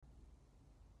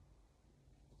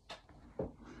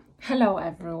Hello,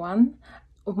 everyone.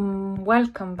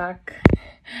 Welcome back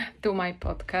to my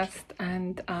podcast.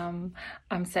 And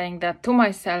I'm saying that to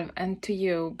myself and to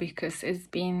you because it's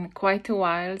been quite a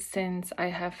while since I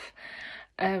have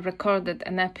recorded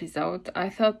an episode. I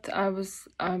thought I was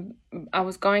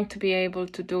going to be able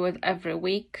to do it every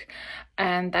week,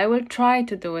 and I will try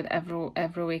to do it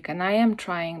every week. And I am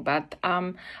trying, but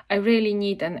I really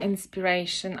need an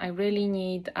inspiration. I really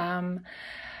need a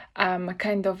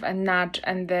kind of a nudge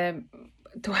and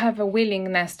to have a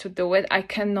willingness to do it. I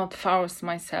cannot force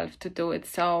myself to do it.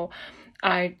 So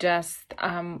I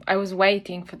was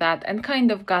waiting for that and kind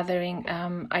of gathering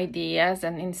ideas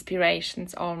and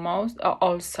inspirations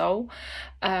also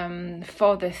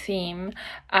for the theme,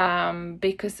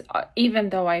 because even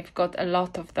though I've got a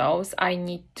lot of those, I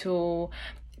need to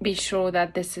be sure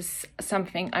that this is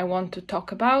something I want to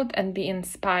talk about and be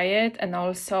inspired. And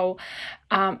also,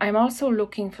 I'm also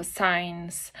looking for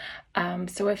signs.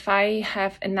 So if I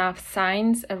have enough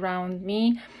signs around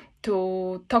me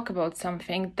to talk about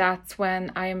something, that's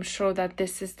when I am sure that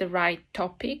this is the right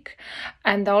topic.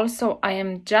 And also, I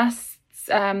am just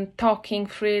talking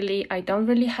freely. I don't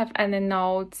really have any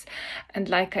notes, and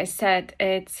like I said,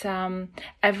 it's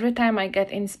every time I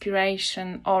get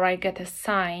inspiration or I get a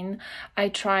sign, I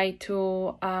try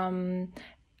to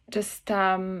just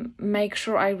make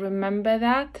sure I remember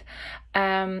that,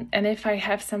 and if I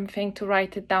have something to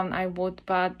write it down, I would,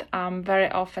 but very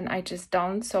often I just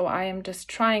don't. So I am just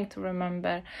trying to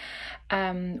remember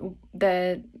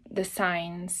the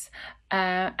signs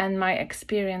and my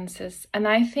experiences. And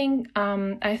I think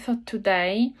I thought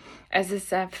today, as it's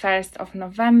 1st of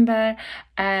November,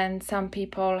 and some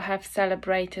people have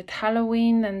celebrated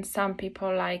Halloween, and some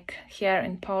people, like here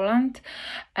in Poland,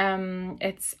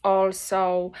 it's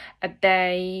also a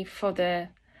day for the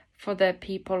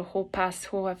people who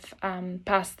have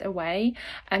passed away.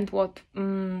 And what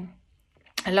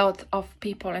a lot of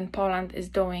people in Poland is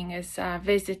doing is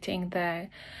visiting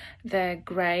the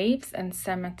graves and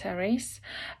cemeteries.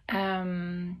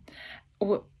 And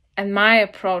my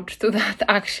approach to that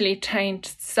actually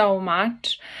changed so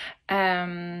much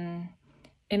in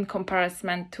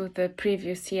comparison to the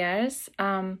previous years.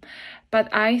 But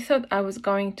I thought I was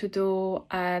going to do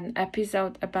an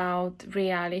episode about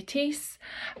realities,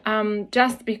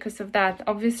 just because of that.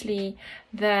 Obviously,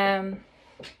 the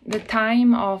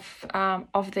time of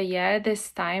the year, this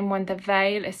time when the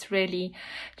veil is really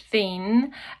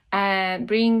thin,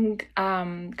 bring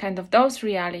kind of those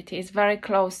realities very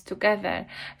close together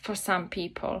for some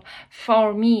people.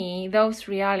 For me, those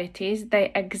realities,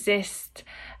 they exist.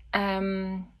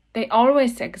 They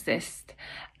always exist.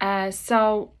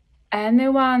 So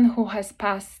anyone who has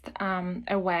passed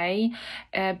away,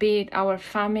 be it our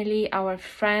family, our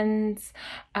friends,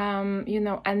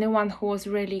 anyone who was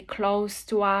really close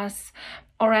to us,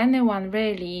 or anyone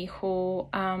really who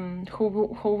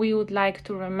we would like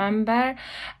to remember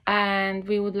and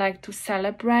we would like to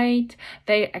celebrate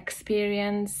their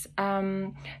experience,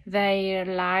 their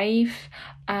life,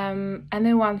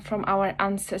 anyone from our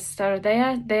ancestor,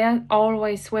 they are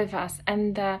always with us.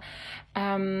 And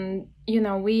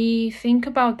we think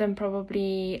about them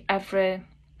probably very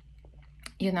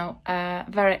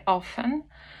often.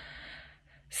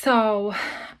 So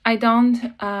I don't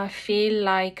feel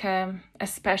like a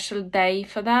special day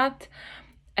for that.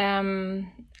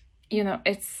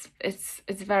 It's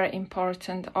very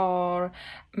important or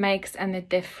makes any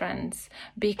difference,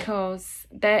 because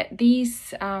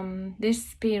these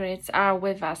spirits are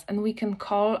with us and we can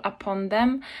call upon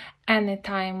them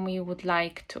anytime we would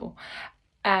like to.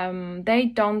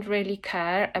 They don't really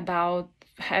care about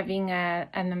having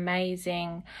an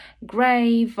amazing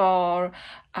grave or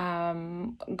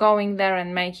going there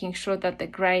and making sure that the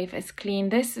grave is clean.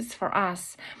 This is for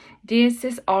us. This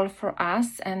is all for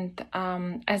us, and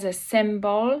as a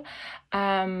symbol,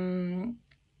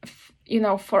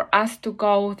 for us to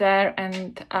go there.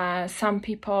 And some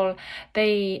people,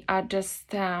 they are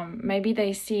just maybe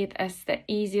they see it as the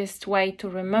easiest way to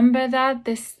remember that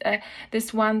this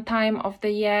one time of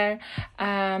the year.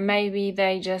 Maybe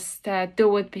they just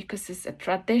do it because it's a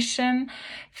tradition.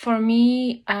 For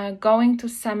me, going to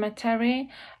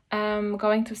cemetery,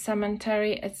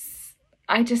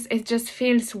 it just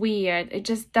feels weird. It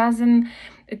just doesn't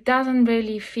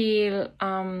really feel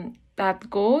that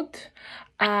good.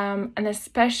 And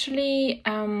especially,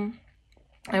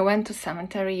 I went to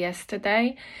cemetery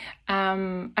yesterday.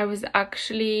 I was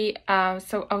actually,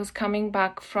 so I was coming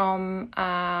back from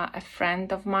a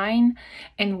friend of mine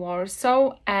in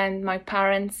Warsaw, and my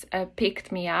parents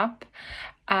picked me up.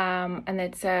 and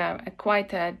it's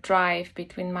quite a drive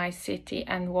between my city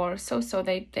and Warsaw. So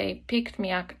they picked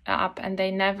me up, and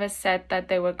they never said that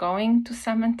they were going to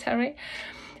cemetery.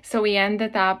 So they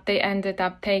ended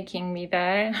up taking me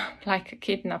there, like a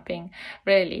kidnapping,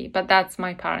 really. But that's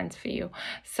my parents for you.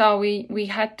 So we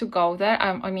had to go there.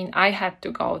 I had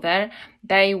to go there.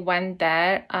 They went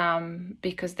there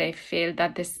because they felt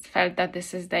that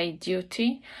this is their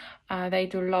duty. They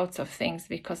do lots of things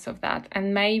because of that,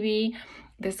 and maybe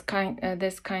this kind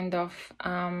of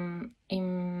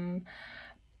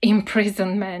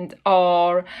imprisonment,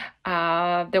 or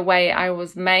the way I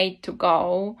was made to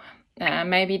go.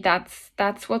 Maybe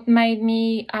that's what made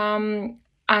me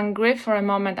angry. For a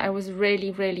moment, I was really,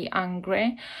 really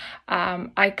angry.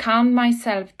 I calmed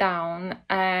myself down,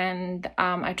 and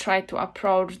I tried to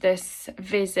approach this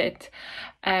visit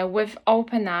with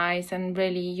open eyes, and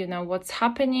really, what's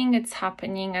happening, it's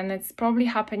happening, and it's probably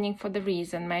happening for the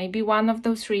reason. Maybe one of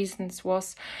those reasons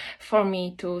was for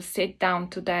me to sit down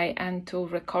today and to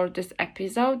record this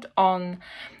episode on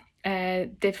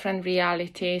different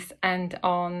realities, and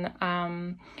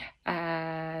on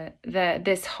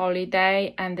this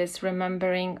holiday and this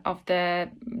remembering of the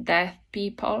dead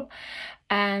people.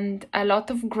 And a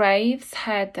lot of graves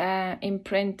had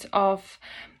imprint of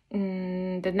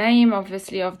the name,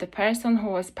 obviously, of the person who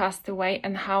was passed away,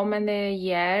 and how many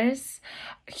years,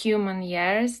 human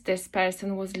years, this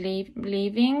person was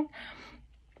living.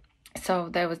 So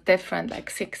there was different, like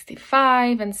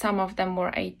 65, and some of them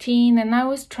were 18. And I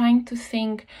was trying to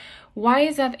think, why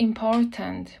is that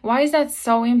important? Why is that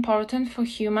so important for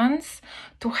humans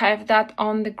to have that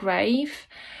on the grave?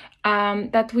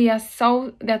 That we are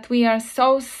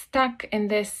so stuck in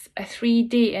this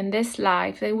 3D, in this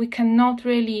life, that we cannot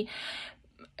really,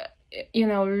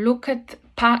 look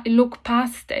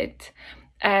past it.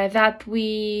 That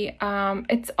we,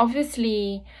 it's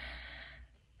obviously,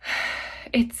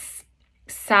 it's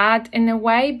sad in a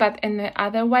way, but in the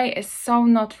other way is so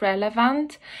not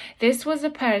relevant. This was a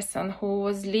person who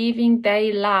was living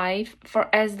their life for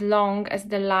as long as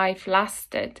the life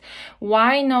lasted.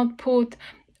 Why not put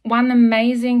one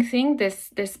amazing thing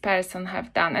this person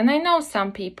have done? And I know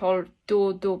some people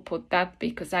do put that,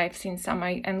 because I've seen some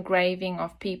engraving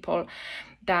of people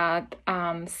that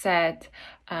said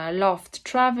loved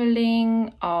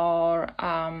traveling, or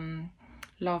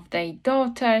love their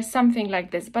daughter, something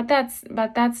like this. But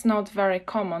that's not very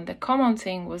common. The common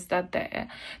thing was that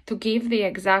to give the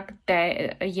exact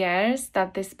years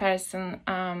that this person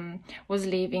was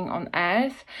living on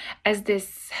Earth, as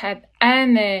this had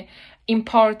any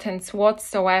importance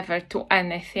whatsoever to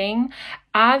anything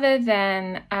other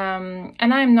than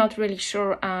and I'm not really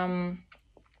sure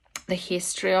the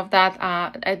history of that.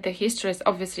 The history is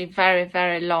obviously very,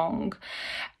 very long,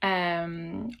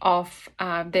 of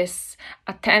this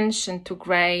attention to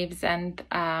graves and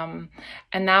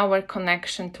our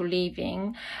connection to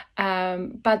living.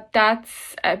 But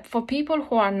that's for people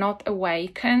who are not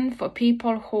awakened, for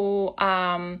people who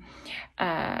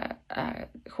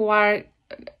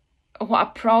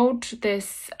approach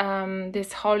this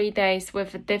holidays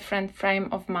with a different frame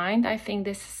of mind. I think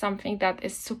this is something that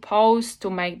is supposed to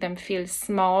make them feel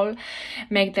small,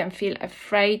 make them feel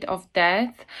afraid of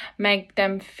death, make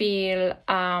them feel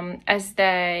as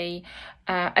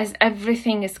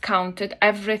everything is counted,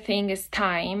 everything is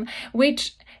time,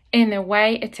 which in a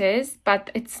way it is,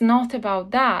 but it's not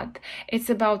about that. It's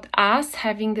about us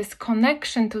having this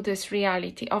connection to this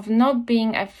reality, of not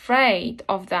being afraid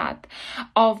of that,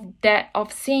 of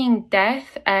seeing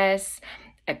death as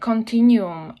a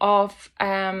continuum, of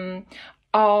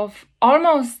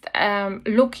almost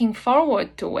looking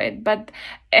forward to it, but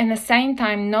at the same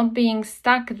time not being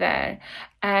stuck there,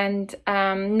 and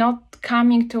not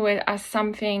coming to it as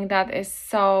something that is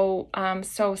so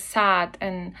sad,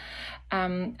 and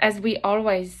as we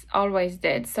always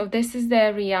did. So this is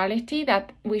the reality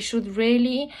that we should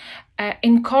really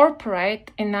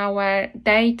incorporate in our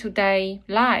day-to-day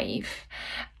life,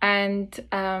 and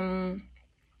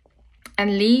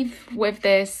live with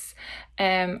this,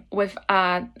 with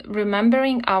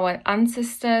remembering our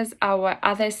ancestors, our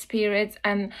other spirits,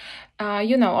 and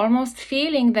almost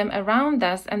feeling them around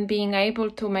us, and being able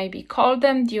to maybe call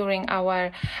them during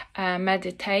our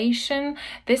meditation.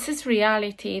 This is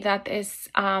reality that is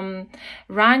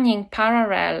running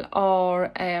parallel,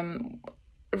 or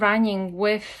running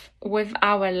with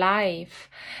our life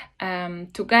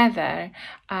together.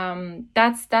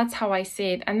 That's how I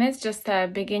see it, and it's just a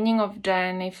beginning of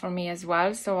journey for me as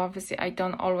well. So obviously I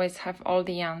don't always have all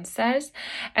the answers,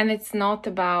 and it's not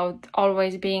about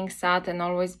always being sad and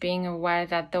always being aware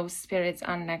that those spirits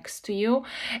are next to you.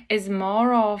 It's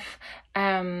more of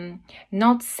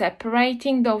not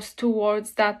separating those two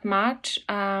words that much.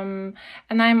 And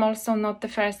I'm also not the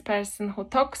first person who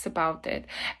talks about it.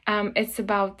 It's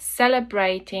about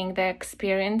celebrating the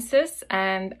experiences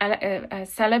and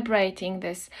celebrating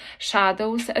these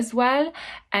shadows as well,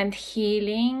 and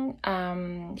healing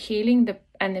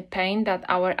any pain that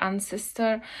our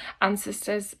ancestors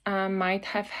might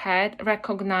have had,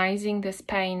 recognizing this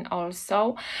pain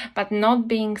also, but not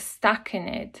being stuck in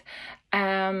it.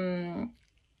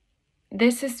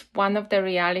 This is one of the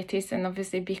realities, and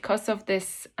obviously because of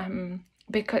this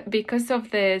because of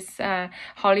these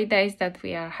holidays that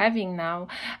we are having now,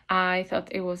 I thought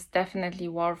it was definitely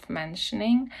worth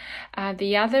mentioning.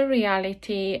 The other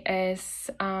reality is,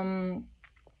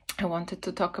 I wanted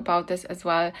to talk about this as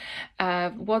well.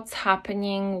 What's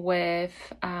happening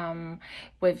with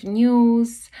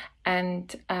news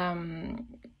and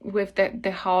with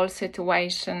the whole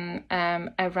situation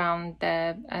around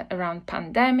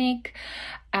pandemic.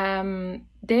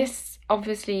 This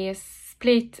obviously is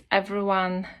split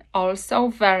everyone also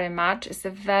very much. It's a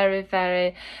very,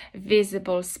 very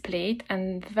visible split,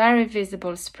 and very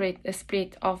visible split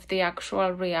of the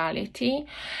actual reality.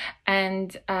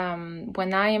 And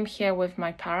when I am here with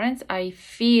my parents, I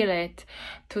feel it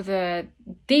to the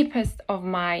deepest of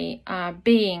my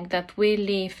being that we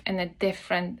live in a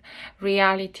different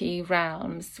reality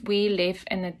realms. We live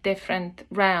in a different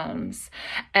realms,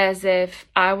 as if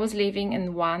I was living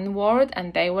in one world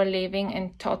and they were living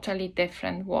in totally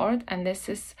different world. And this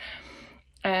is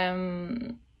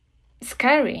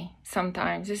scary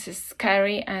sometimes. This is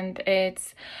scary, and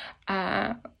it's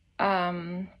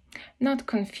not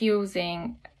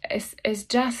confusing. It's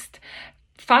just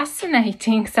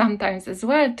fascinating sometimes as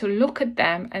well to look at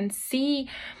them and see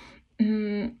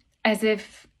as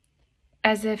if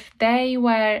they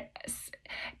were,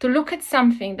 to look at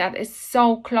something that is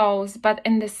so close but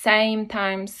in the same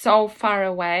time so far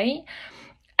away.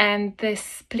 And this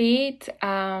split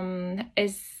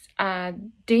is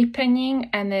deepening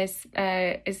and is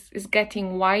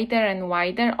getting wider and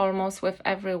wider, almost with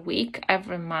every week,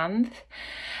 every month.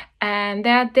 And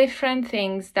there are different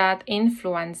things that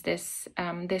influence this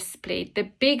split. The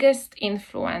biggest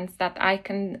influence that I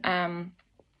can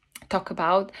talk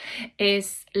about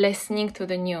is listening to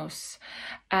the news.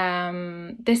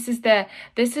 This is the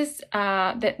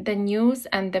news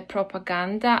and the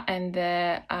propaganda and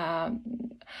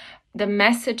the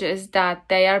messages that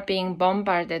they are being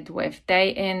bombarded with day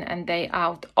in and day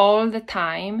out all the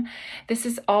time. This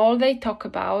is all they talk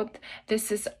about.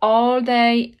 This is all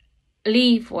they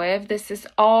live with. This is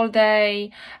all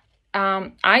they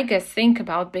I guess think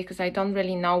about, because I don't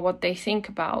really know what they think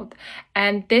about.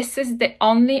 And this is the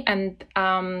only and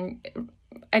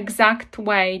exact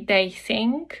way they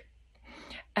think.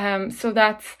 So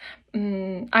that's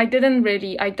I don't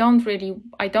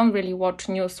really watch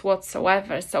news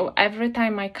whatsoever. So every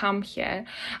time I come here,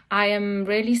 I am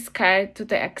really scared to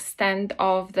the extent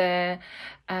of that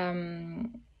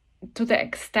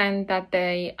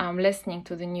they listening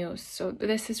to the news. So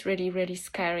this is really, really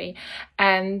scary,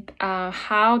 and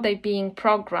how they're being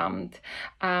programmed,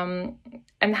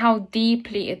 and how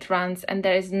deeply it runs, and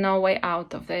there is no way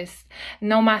out of this.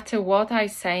 No matter what I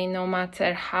say, no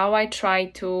matter how I try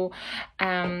to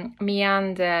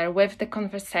meander with the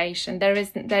conversation, there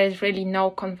is really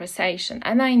no conversation.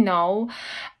 And I know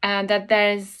that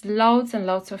there's loads and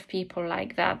loads of people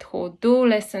like that who do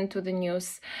listen to the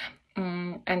news,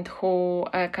 and who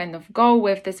kind of go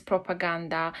with this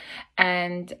propaganda,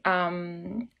 and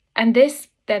this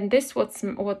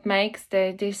what makes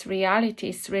these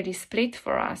realities really split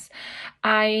for us.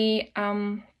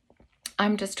 I'm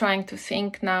just trying to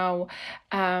think now,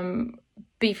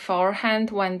 beforehand,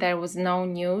 when there was no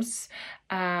news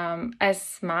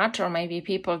as much, or maybe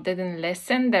people didn't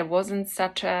listen, there wasn't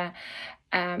such a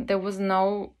there was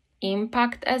no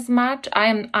impact as much. I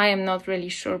am not really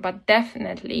sure, but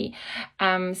definitely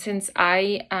since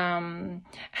I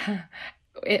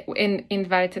in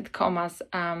inverted commas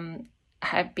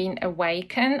have been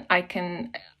awakened,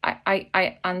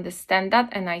 I understand that,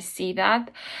 and I see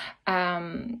that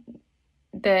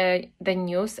the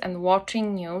news and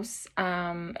watching news,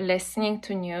 listening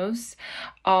to news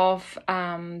of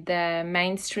the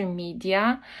mainstream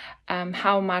media,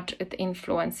 how much it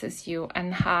influences you,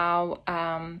 and how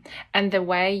and the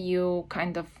way you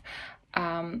kind of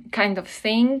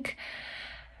think,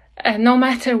 no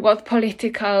matter what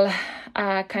political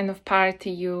kind of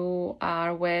party you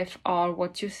are with, or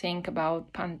what you think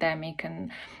about pandemic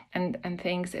and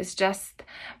things, it just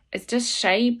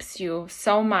shapes you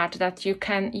so much that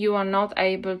you are not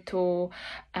able to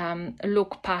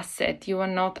look past it. You are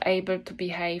not able to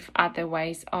behave other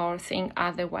ways or think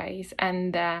other ways,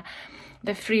 and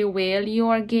the free will you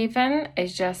are given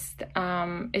is just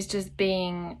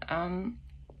being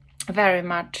very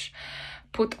much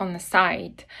put on the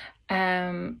side.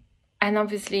 And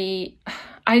obviously,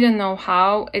 I don't know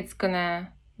how it's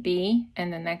gonna be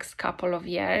in the next couple of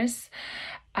years.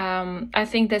 I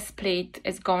think the split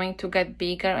is going to get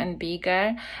bigger and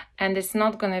bigger, and it's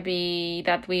not going to be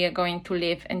that we are going to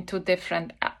live on two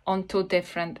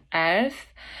different earth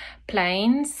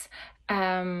planes,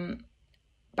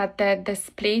 but the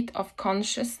split of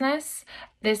consciousness,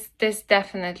 this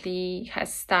definitely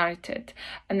has started,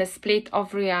 and the split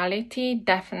of reality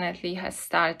definitely has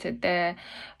started.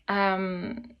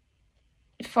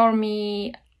 For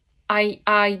me,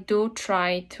 I do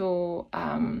try to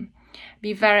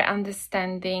be very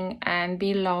understanding and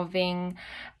be loving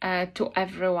to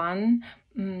everyone.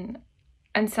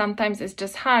 And sometimes it's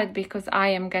just hard because I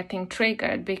am getting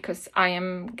triggered, because I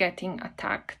am getting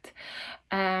attacked.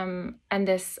 And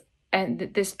this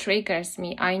triggers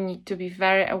me. I need to be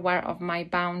very aware of my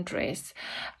boundaries,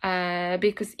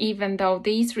 because even though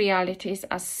these realities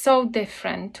are so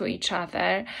different to each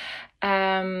other,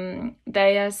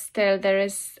 there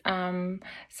is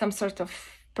some sort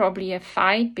of probably a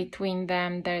fight between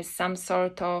them. There's some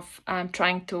sort of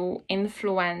trying to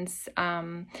influence,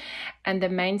 and the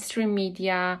mainstream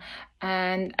media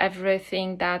and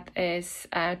everything that is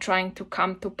trying to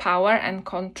come to power and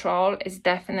control is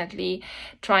definitely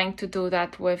trying to do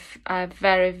that with a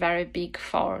very, very big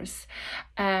force.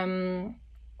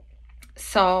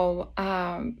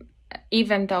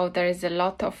 Even though there is a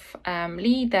lot of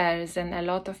leaders and a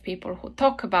lot of people who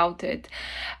talk about it,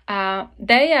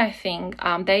 I think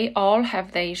they all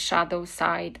have their shadow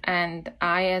side. And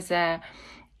I, as a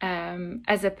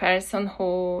person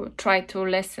who try to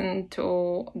listen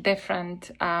to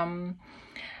different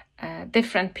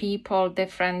people,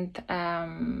 different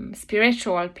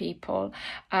spiritual people,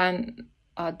 and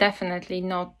definitely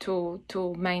not to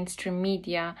mainstream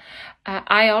media,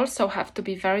 I also have to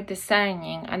be very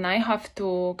discerning, and I have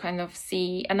to kind of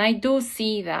see, and I do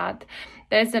see that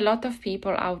there's a lot of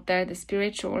people out there, the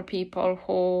spiritual people,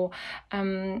 who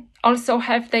also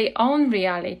have their own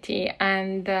reality,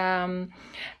 and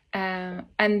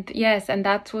yes, and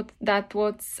that's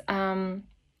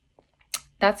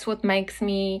what makes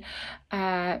me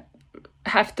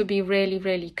have to be really,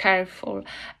 really careful.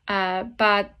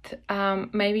 But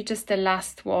maybe just the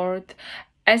last word,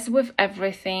 as with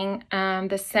everything,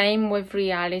 the same with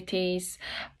realities,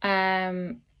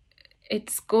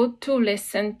 it's good to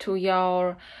listen to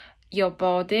your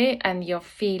body and your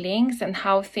feelings and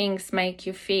how things make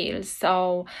you feel.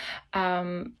 So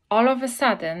all of a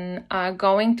sudden,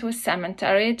 going to a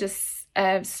cemetery just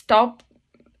stopped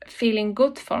feeling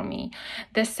good for me.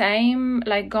 The same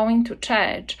like going to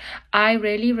church. I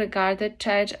really regarded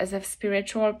church as a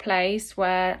spiritual place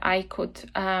where I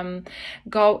could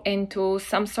go into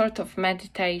some sort of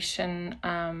meditation,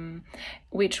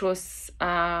 which was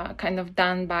kind of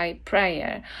done by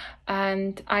prayer.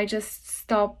 And I just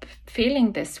stopped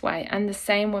feeling this way. And the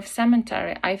same with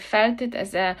cemetery. I felt it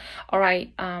as I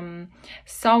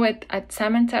saw it at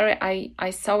cemetery. I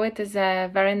saw it as a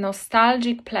very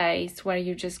nostalgic place where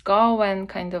you just go and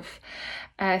kind of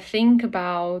think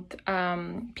about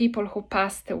people who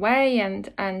passed away,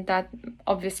 and that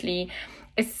obviously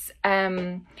is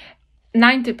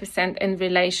 90% in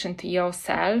relation to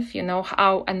yourself, you know,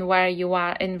 how and where you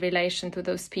are in relation to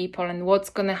those people and what's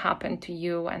going to happen to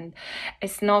you. And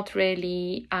it's not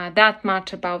really that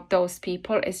much about those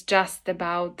people. It's just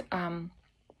about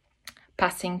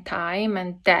passing time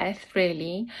and death,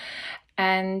 really.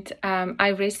 And I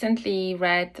recently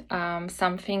read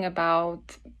something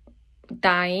about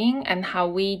dying and how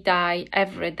we die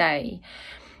every day.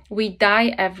 We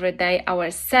die every day,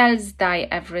 our cells die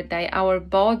every day, our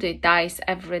body dies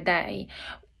every day.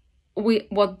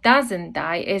 What doesn't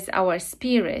die is our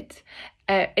spirit,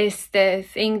 is the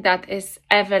thing that is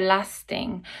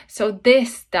everlasting. So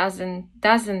this doesn't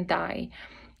die.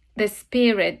 The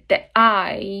spirit, the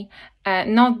I,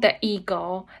 not the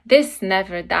ego, this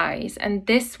never dies. And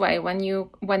this way,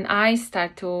 when I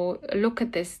start to look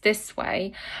at this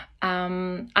way,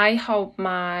 I hope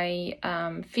my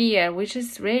fear, which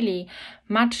is really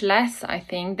much less, I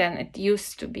think, than it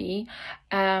used to be,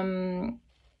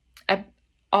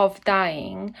 of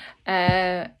dying,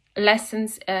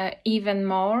 lessens even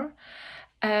more.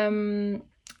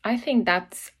 I think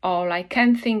that's all. I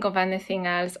can't think of anything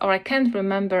else, or I can't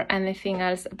remember anything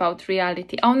else about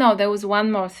reality. Oh no, there was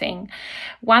one more thing.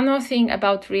 One more thing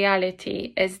about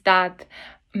reality is that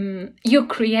you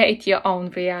create your own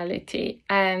reality,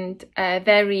 and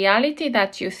the reality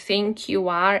that you think you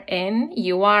are in,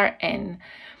 you are in.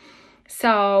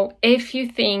 So if you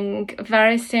think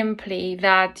very simply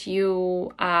that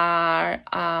you are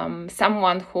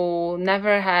someone who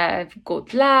never have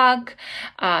good luck,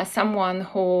 someone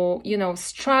who,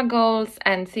 struggles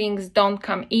and things don't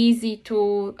come easy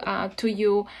to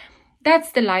you,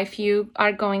 that's the life you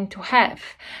are going to have,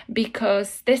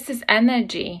 because this is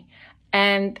energy.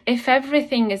 And if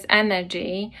everything is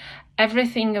energy,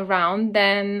 everything around,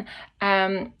 then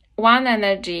one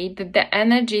energy, the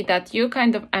energy that you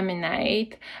kind of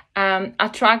emanate,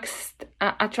 attracts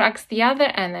the other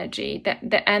energy,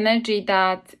 the energy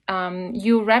that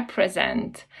you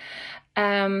represent.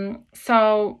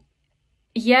 So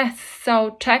yes,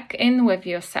 so check in with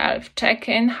yourself, check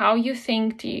in how you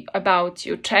think about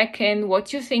you, check in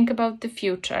what you think about the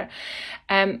future.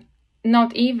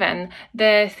 Not even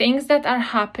the things that are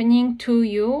happening to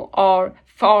you, or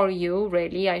for you,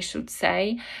 really, I should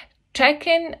say. Check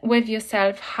in with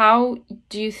yourself. How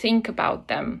do you think about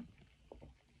them?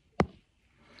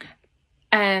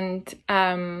 And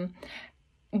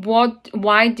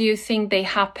why do you think they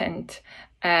happened?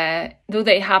 Do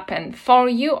they happen for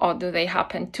you, or do they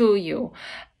happen to you?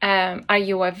 Are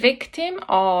you a victim,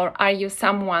 or are you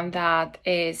someone that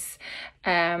is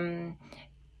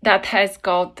that has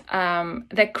got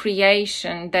the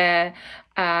creation, the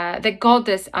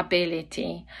goddess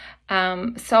ability?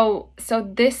 So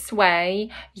this way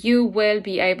you will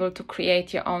be able to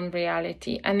create your own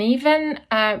reality. And even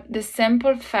the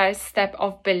simple first step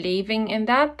of believing in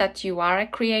that you are a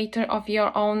creator of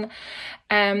your own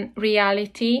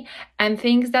reality, and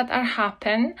things that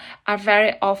happen are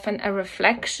very often a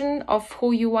reflection of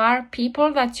who you are.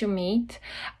 People that you meet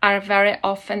are very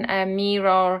often a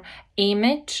mirror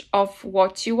image of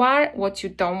what you are, what you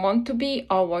don't want to be,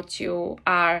 or what you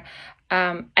are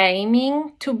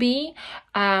aiming to be.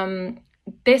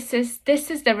 This is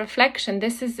the reflection.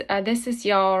 This is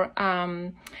your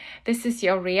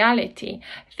reality.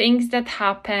 Things that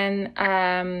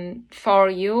happen for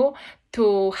you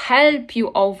to help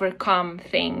you overcome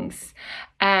things,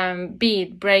 be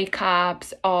it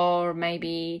breakups, or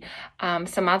maybe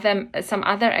some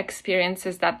other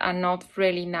experiences that are not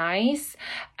really nice.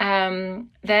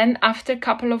 Then after a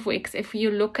couple of weeks, if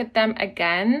you look at them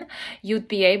again, you'd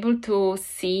be able to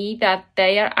see that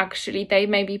they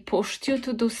maybe pushed you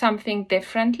to do something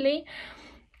differently.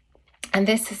 And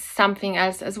this is something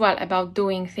else as well, about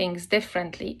doing things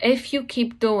differently. If you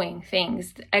keep doing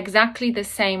things exactly the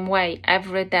same way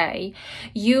every day,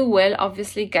 you will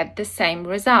obviously get the same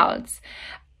results.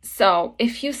 So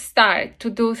if you start to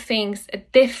do things a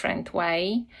different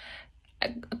way,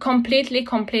 a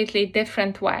completely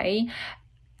different way,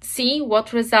 see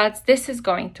what results this is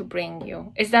going to bring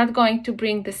you. Is that going to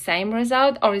bring the same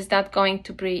result, or is that going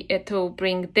to bring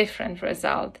different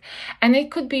result? And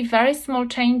it could be very small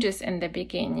changes in the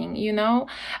beginning,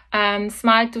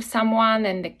 smile to someone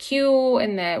in the queue,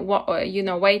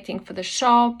 waiting for the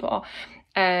shop, or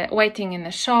waiting in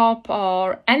a shop,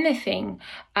 or anything.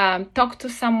 Talk to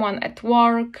someone at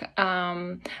work,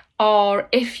 or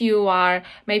if you are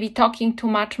maybe talking too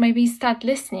much, maybe start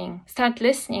listening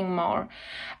more.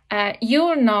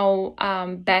 You'll know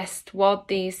best what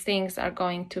these things are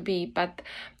going to be, but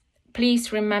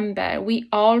please remember, we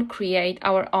all create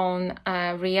our own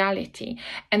reality,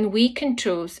 and we can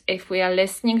choose, if we are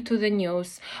listening to the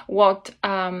news, what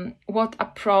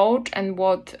approach and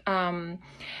what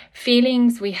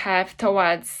feelings we have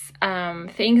towards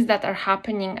things that are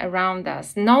happening around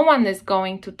us. No one is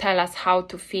going to tell us how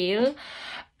to feel,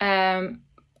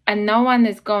 and no one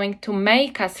is going to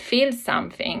make us feel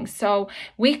something. So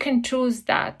we can choose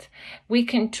that. We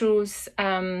can choose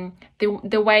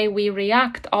the way we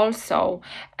react also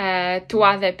to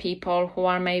other people who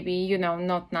are maybe,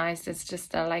 not nice. It's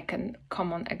just like a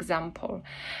common example.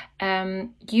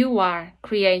 You are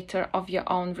creator of your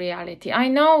own reality. I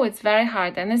know it's very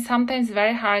hard, and it's sometimes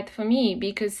very hard for me,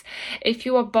 because if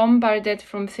you are bombarded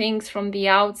from things from the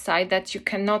outside that you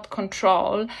cannot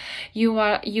control,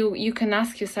 you can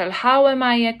ask yourself, how am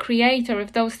I a creator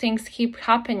if those things keep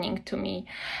happening to me?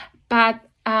 But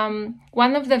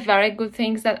one of the very good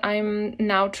things that I'm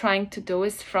now trying to do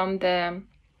is from the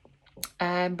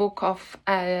book of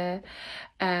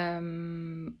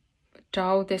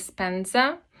Joe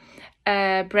Dispenza,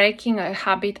 Breaking a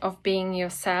Habit of Being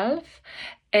Yourself,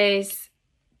 is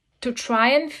to try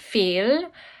and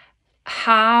feel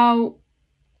how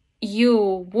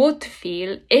you would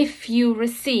feel if you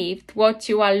received what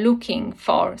you are looking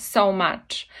for so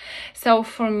much. So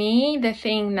for me, the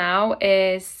thing now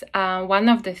is, one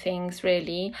of the things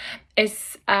really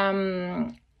is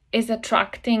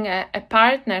attracting a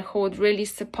partner who would really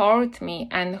support me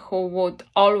and who would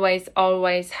always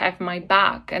have my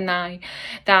back, and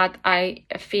that I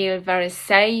feel very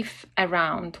safe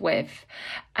around with.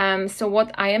 So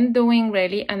what I am doing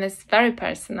really, and it's very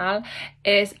personal,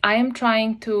 is I am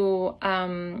trying to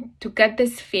get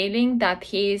this feeling that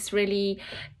he is really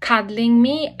cuddling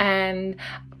me and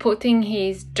putting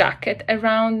his jacket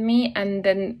around me, and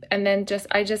then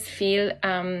I just feel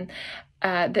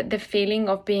the feeling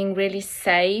of being really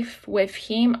safe with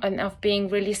him and of being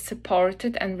really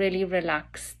supported and really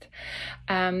relaxed.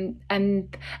 And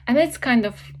it's kind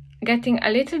of getting a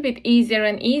little bit easier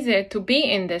and easier to be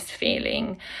in this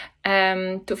feeling,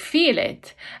 to feel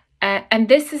it. And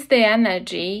this is the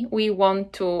energy we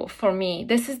want to, for me,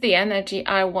 this is the energy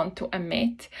I want to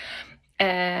emit.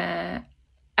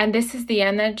 And this is the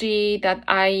energy that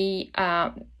I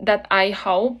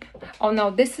hope,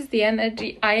 this is the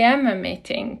energy I am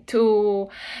emitting to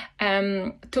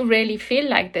really feel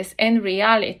like this in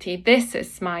reality. This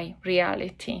is my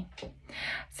reality.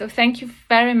 So thank you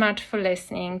very much for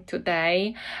listening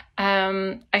today.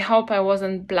 I hope I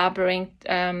wasn't blabbering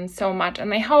so much,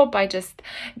 and I hope I just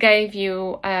gave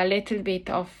you a little bit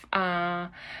of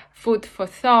food for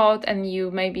thought, and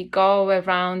you maybe go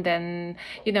around and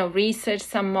research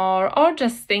some more, or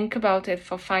just think about it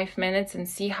for 5 minutes and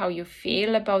see how you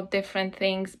feel about different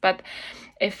things. But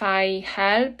if I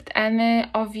helped any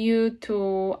of you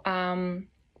to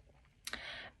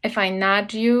if I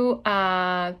nudge you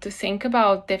to think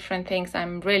about different things,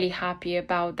 I'm really happy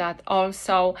about that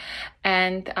also.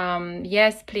 And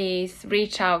yes, please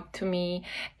reach out to me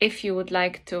if you would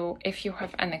like to, if you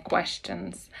have any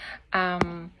questions.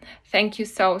 Thank you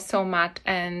so much,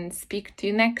 and speak to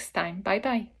you next time. Bye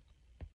bye.